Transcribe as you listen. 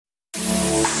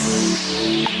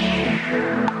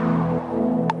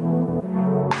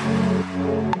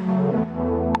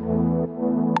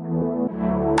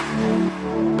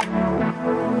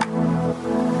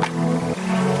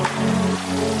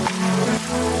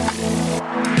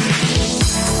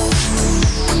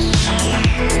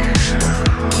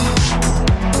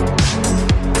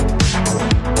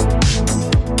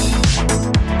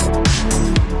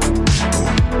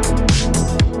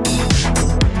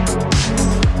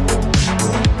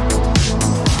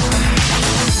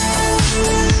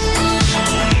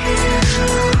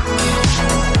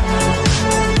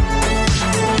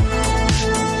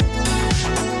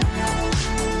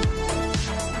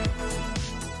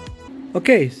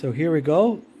Okay, so here we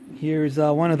go. Here's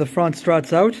one of the front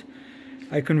struts out.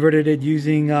 I converted it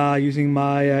using my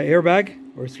airbag,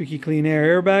 or SqueakyClean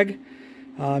Air airbag.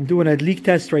 I'm doing a leak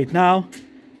test right now.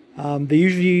 They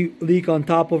usually leak on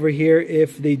top over here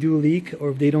if they do leak,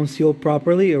 or if they don't seal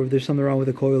properly, or if there's something wrong with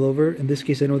the coilover. In this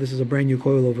case, I know this is a brand new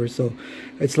coilover, so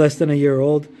it's less than a year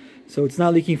old. So it's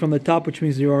not leaking from the top, which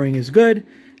means the O-ring is good.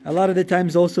 A lot of the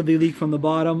times also they leak from the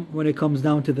bottom when it comes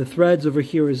down to the threads over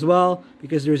here as well,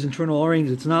 because there's internal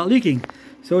O-rings, it's not leaking.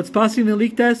 So it's passing the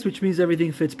leak test, which means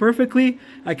everything fits perfectly.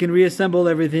 I can reassemble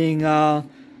everything.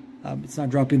 It's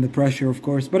not dropping the pressure, of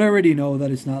course, but I already know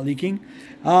that it's not leaking.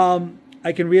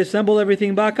 I can reassemble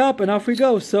everything back up, and off we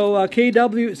go. So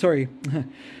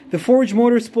the Forge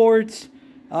Motorsports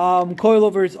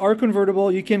coilovers are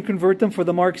convertible. You can convert them for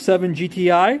the MK7.5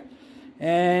 GTI.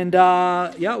 And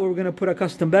yeah, we're going to put a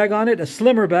custom bag on it, a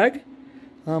slimmer bag.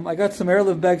 I got some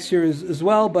airlift bags here as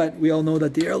well, but we all know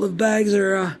that the airlift bags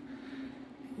are,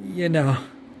 you know,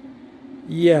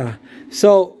 yeah.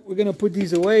 So we're going to put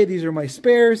these away. These are my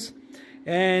spares.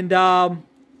 And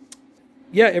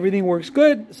yeah, everything works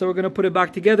good. So we're going to put it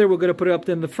back together. We're going to put it up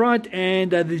in the front.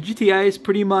 And the GTI is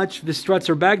pretty much, the struts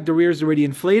are back. The rear is already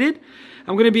inflated.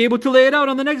 I'm going to be able to lay it out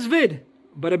on the next vid.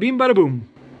 Bada beam, bada boom.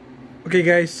 Okay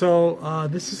guys, so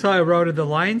this is how I routed the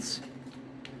lines.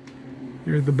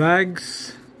 Here are the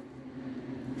bags.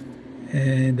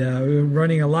 And we're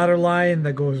running a ladder line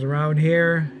that goes around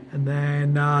here. And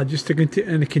then just a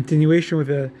continuation with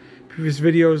the previous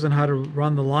videos on how to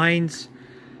run the lines.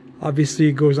 Obviously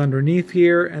it goes underneath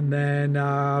here, and then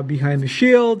behind the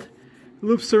shield,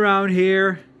 loops around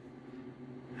here.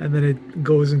 And then it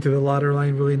goes into the ladder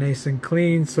line really nice and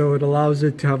clean, so it allows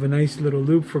it to have a nice little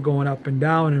loop for going up and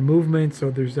down and movement,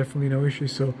 so there's definitely no issue.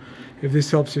 So if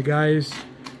this helps you guys,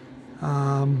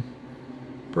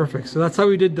 perfect. So that's how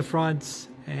we did the fronts,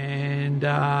 and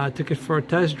took it for a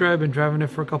test drive. Been driving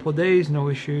it for a couple of days, no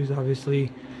issues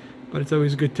obviously, but it's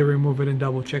always good to remove it and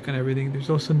double check on everything. There's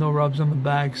also no rubs on the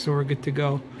bag, so we're good to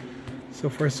go. So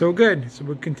far so good. So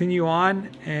we'll continue on,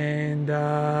 and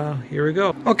here we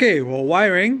go. Okay, well,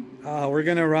 wiring, we're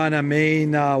gonna run a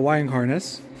main wiring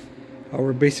harness.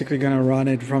 We're basically gonna run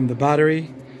it from the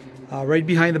battery. Right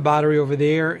behind the battery over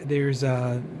there, there's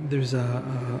a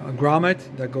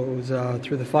grommet that goes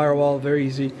through the firewall. Very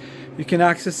easy. You can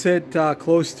access it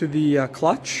close to the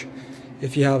clutch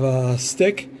if you have a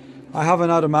stick. I have an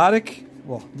automatic,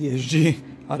 well, DSG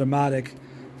automatic,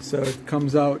 so it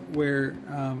comes out where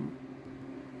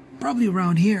probably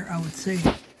around here, I would say.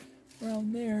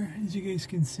 Around there, as you guys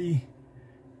can see.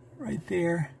 Right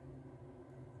there.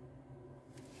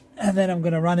 And then I'm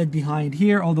going to run it behind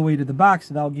here all the way to the back.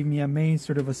 So that'll give me a main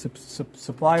sort of a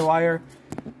supply wire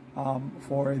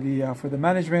for the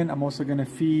management. I'm also going to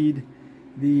feed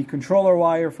the controller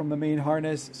wire from the main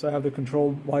harness. So I have the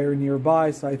control wire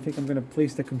nearby. So I think I'm going to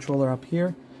place the controller up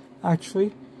here,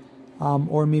 actually.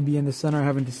 Or maybe in the center. I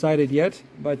haven't decided yet.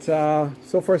 But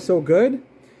so far so good.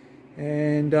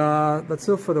 And that's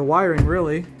it for the wiring,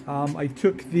 really. I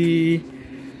took the,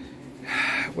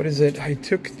 what is it? I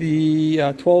took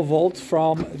the 12 volts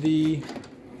from the,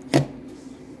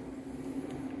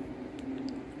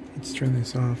 let's turn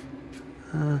this off.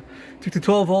 Took the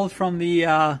 12 volts from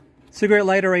the cigarette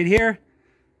lighter right here.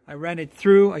 I ran it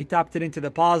through. I tapped it into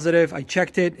the positive. I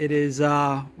checked it. It is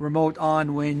remote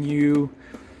on when you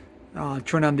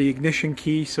turn on the ignition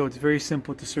key, so it's very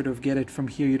simple to sort of get it from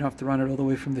here. You don't have to run it all the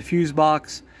way from the fuse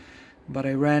box. But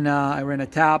I ran a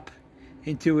tap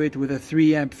into it with a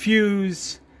 3 amp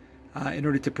fuse in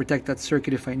order to protect that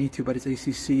circuit if I need to. But it's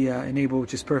ACC enabled,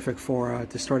 which is perfect for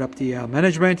to start up the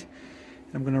management.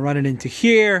 I'm going to run it into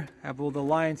here. I have all the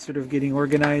lines sort of getting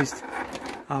organized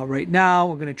right now.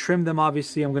 We're going to trim them.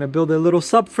 Obviously, I'm going to build a little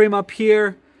subframe up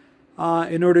here.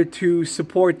 In order to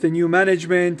support the new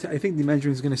management. I think the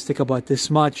management is going to stick about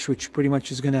this much, which pretty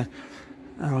much is going to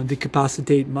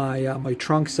decapacitate my my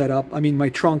trunk setup. I mean my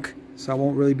trunk, so I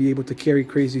won't really be able to carry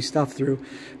crazy stuff through.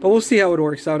 But we'll see how it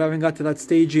works out. I haven't got to that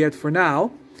stage yet for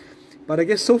now. But I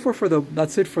guess so far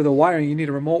that's it for the wiring. You need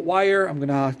a remote wire. I'm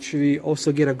gonna actually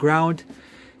also get a ground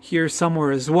here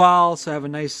somewhere as well, so I have a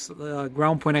nice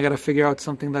ground point. I gotta figure out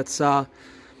something that's not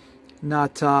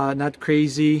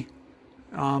crazy,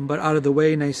 but out of the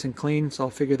way, nice and clean. So I'll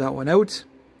figure that one out.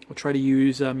 I'll try to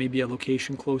use maybe a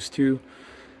location close to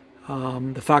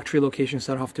the factory location,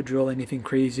 so I don't have to drill anything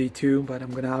crazy too. But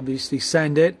I'm gonna obviously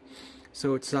sand it,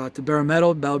 so it's to bare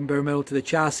metal to the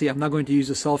chassis. I'm not going to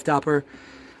use a self-tapper.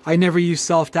 I never use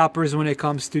self-tappers when it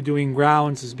comes to doing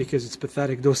grounds, is because it's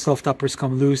pathetic. Those self-tappers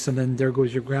come loose and then there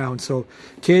goes your ground. So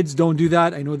kids, don't do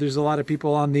that. I know there's a lot of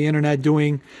people on the internet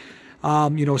doing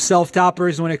you know,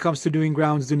 self-tappers when it comes to doing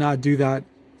grounds. Do not do that.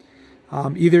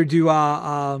 Either do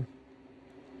a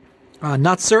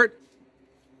nut cert,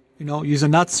 you know, use a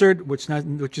nut cert, which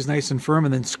is nice and firm,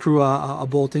 and then screw a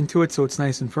bolt into it so it's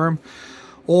nice and firm.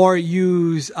 Or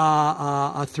use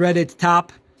a threaded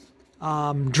tap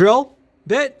drill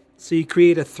bit, so you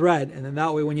create a thread, and then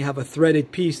that way when you have a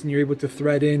threaded piece and you're able to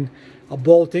thread in a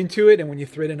bolt into it, and when you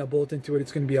thread in a bolt into it,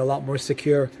 it's going to be a lot more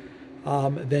secure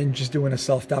than just doing a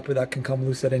self-tapper that can come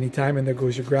loose at any time, and there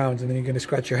goes your grounds, and then you're going to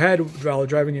scratch your head while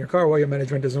driving your car while your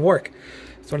management doesn't work.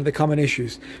 It's one of the common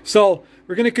issues. So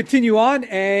we're going to continue on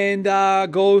and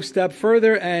go a step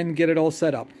further and get it all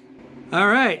set up. All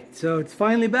right, so it's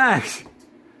finally back.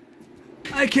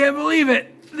 I can't believe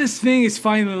it. This thing is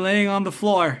finally laying on the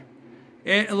floor.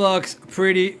 It looks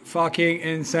pretty fucking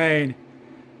insane.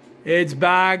 It's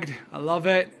bagged. I love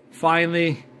it.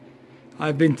 Finally.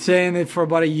 I've been saying it for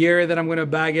about a year that I'm going to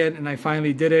bag it, and I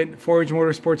finally did it. Forge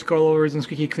Motorsports coilovers and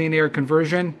SqueakyClean air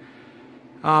conversion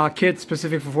kit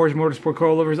specific for Forge Motorsport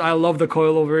coilovers. I love the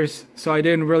coilovers, so I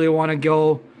didn't really want to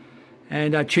go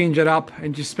and change it up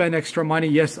and just spend extra money.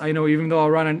 Yes, I know, even though I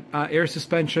run an air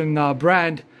suspension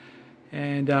brand,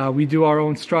 and we do our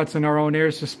own struts and our own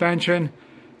air suspension,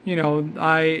 you know,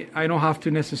 I don't have to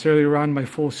necessarily run my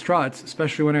full struts,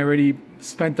 especially when I already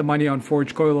spent the money on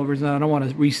forged coilovers and I don't want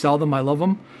to resell them. I love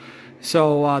them.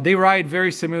 So they ride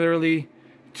very similarly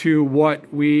to what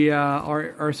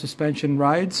our suspension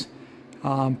rides.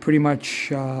 Pretty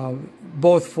much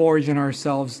both Forge and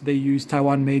ourselves, they use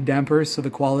Taiwan-made dampers, so the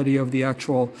quality of the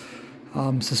actual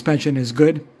suspension is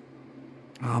good.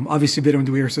 Obviously they don't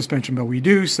do air suspension, but we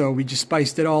do, so we just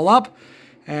spiced it all up.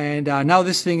 And now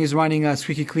this thing is running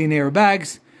SqueakyClean air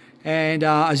bags, and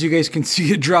as you guys can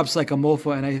see, it drops like a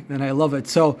mofo, and I love it.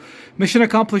 So mission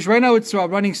accomplished. Right now it's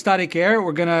running static air.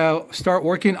 We're gonna start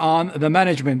working on the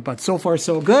management, but so far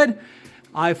so good.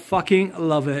 I fucking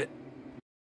love it.